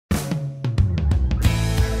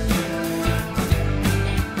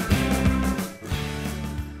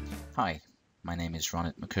My name is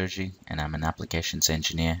Ronit Mukherjee and I'm an applications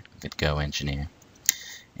engineer with GoEngineer.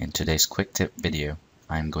 In today's quick tip video,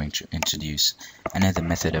 I'm going to introduce another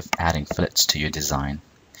method of adding fillets to your design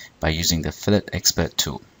by using the FilletXpert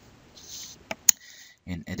tool.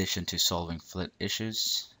 In addition to solving fillet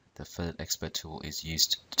issues, the FilletXpert tool is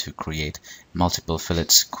used to create multiple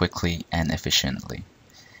fillets quickly and efficiently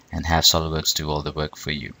and have SOLIDWORKS do all the work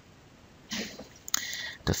for you.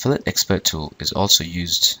 The FilletXpert tool is also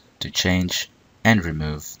used to change and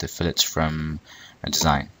remove the fillets from a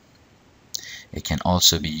design. It can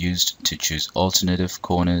also be used to choose alternative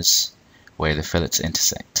corners where the fillets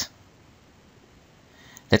intersect.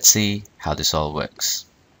 Let's see how this all works.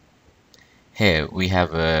 Here we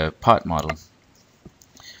have a part model.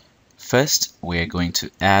 First, we are going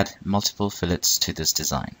to add multiple fillets to this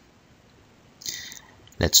design.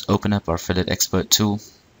 Let's open up our FilletXpert tool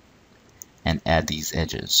and add these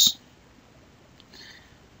edges.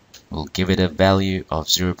 We'll give it a value of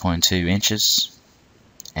 0.2 inches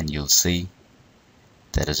and you'll see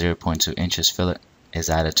that a 0.2 inches fillet is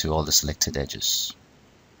added to all the selected edges.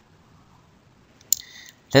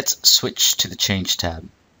 Let's switch to the Change tab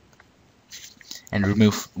and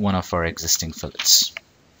remove one of our existing fillets.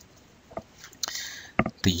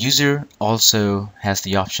 The user also has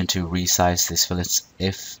the option to resize these fillets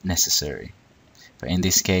if necessary. But in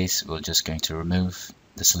this case, we're just going to remove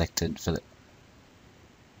the selected fillet.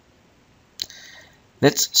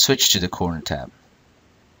 Let's switch to the Corner tab.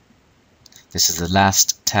 This is the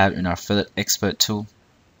last tab in our FilletXpert tool.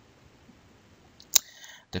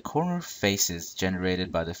 The corner faces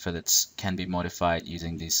generated by the fillets can be modified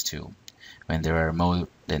using this tool. When there are more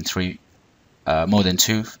than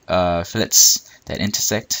two fillets that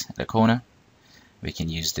intersect at a corner, we can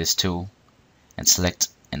use this tool and select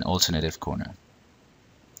an alternative corner.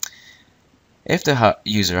 If the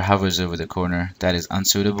user hovers over the corner that is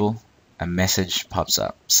unsuitable, a message pops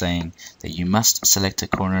up saying that you must select a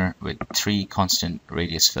corner with 3 constant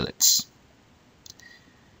radius fillets.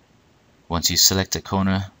 Once you select a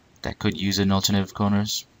corner that could use an alternative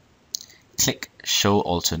corners, click Show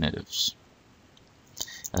Alternatives.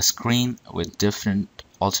 A screen with different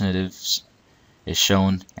alternatives is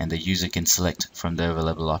shown and the user can select from the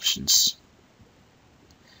available options.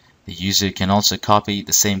 The user can also copy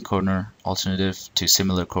the same corner alternative to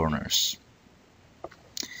similar corners.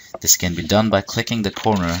 This can be done by clicking the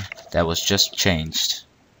corner that was just changed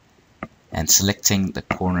and selecting the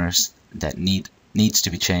corners that needs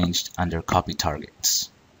to be changed under Copy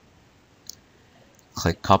Targets.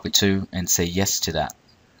 Click Copy To and say yes to that.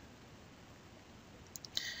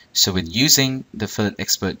 So with using the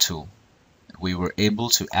FilletXpert tool, we were able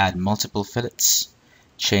to add multiple fillets,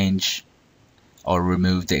 change or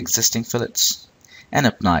remove the existing fillets, and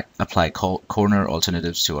apply corner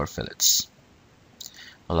alternatives to our fillets.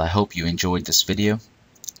 Well, I hope you enjoyed this video.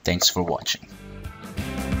 Thanks for watching.